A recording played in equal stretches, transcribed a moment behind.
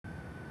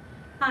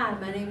Hi,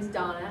 my name is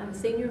Donna. I'm a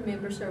Senior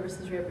Member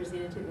Services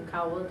Representative in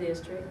Caldwell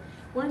District.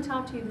 I want to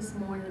talk to you this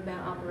morning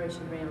about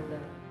Operation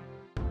Roundup.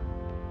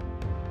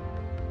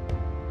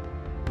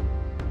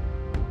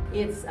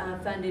 It's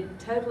funded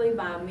totally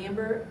by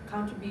member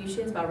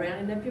contributions, by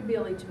rounding up your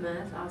village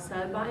month,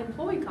 also by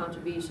employee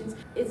contributions.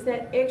 It's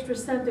that extra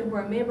something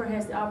where a member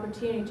has the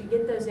opportunity to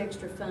get those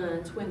extra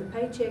funds when the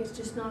paycheck's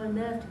just not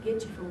enough to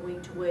get you from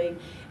week to week.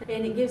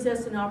 And it gives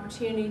us an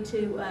opportunity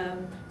to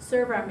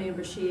serve our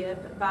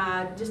membership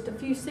by just a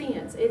few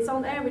cents. It's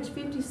on average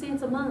 50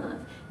 cents a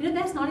month. You know,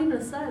 that's not even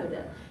a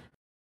soda.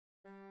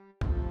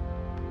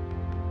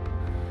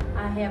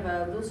 I have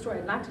a little story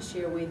I'd like to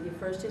share with you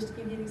first, just to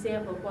give you an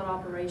example of what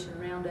Operation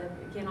Roundup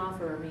can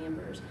offer our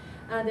members.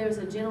 There was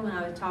a gentleman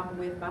I was talking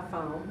with by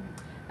phone.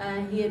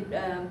 Him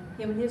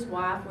and his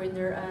wife were in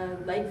their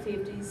late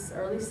 50s,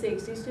 early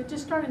 60s, so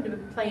just starting to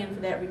plan for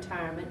that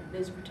retirement,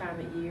 those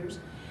retirement years.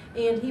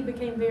 And he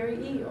became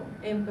very ill.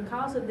 And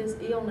because of this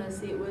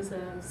illness, it was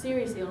a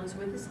serious illness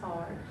with his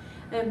heart.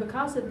 And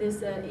because of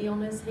this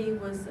illness, he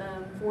was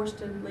forced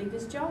to leave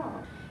his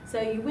job. So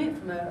you went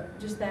from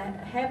just that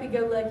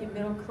happy-go-lucky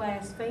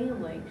middle-class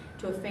family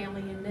to a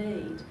family in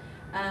need.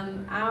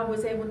 I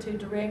was able to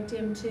direct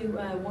him to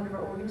one of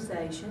our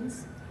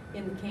organizations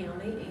in the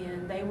county,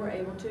 and they were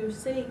able to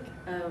seek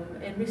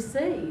and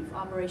receive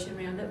Operation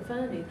Roundup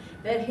funding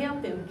that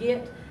helped them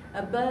get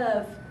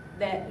above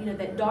that,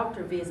 that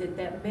doctor visit,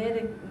 that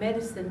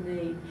medicine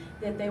need,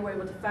 that they were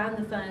able to find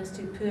the funds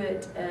to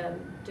put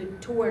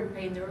toward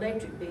paying their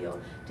electric bill,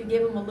 to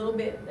give them a little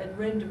bit of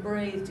room to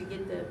breathe to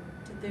get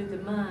through the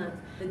month.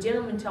 The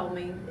gentleman told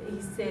me,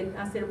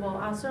 I said, well,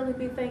 I'll certainly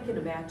be thinking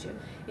about you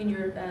in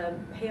your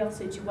health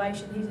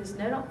situation. He says,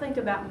 no, don't think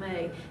about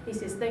me. He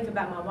says, think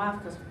about my wife,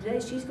 because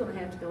today she's going to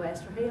have to go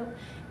ask for help.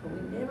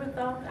 And we never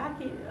thought, I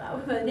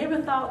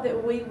never thought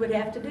that we would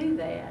have to do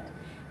that.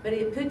 But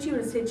it puts you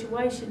in a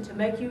situation to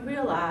make you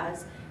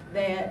realize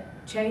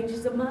that change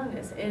is among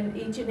us, and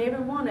each and every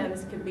one of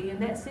us could be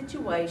in that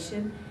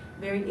situation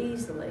very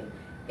easily.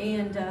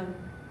 And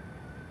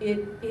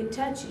it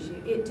touches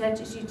you. It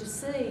touches you to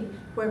see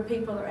where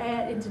people are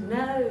at and to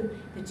know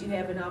that you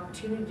have an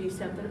opportunity to do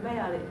something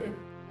about it.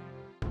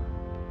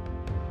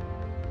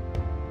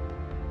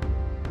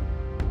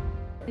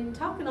 And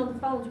talking on the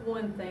phone is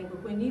one thing,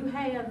 but when you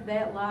have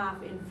that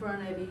life in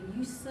front of you,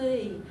 you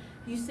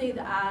see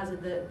the eyes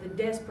of the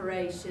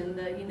desperation,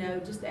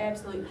 just the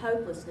absolute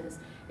hopelessness.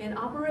 And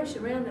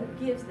Operation Roundup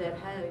gives that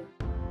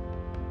hope.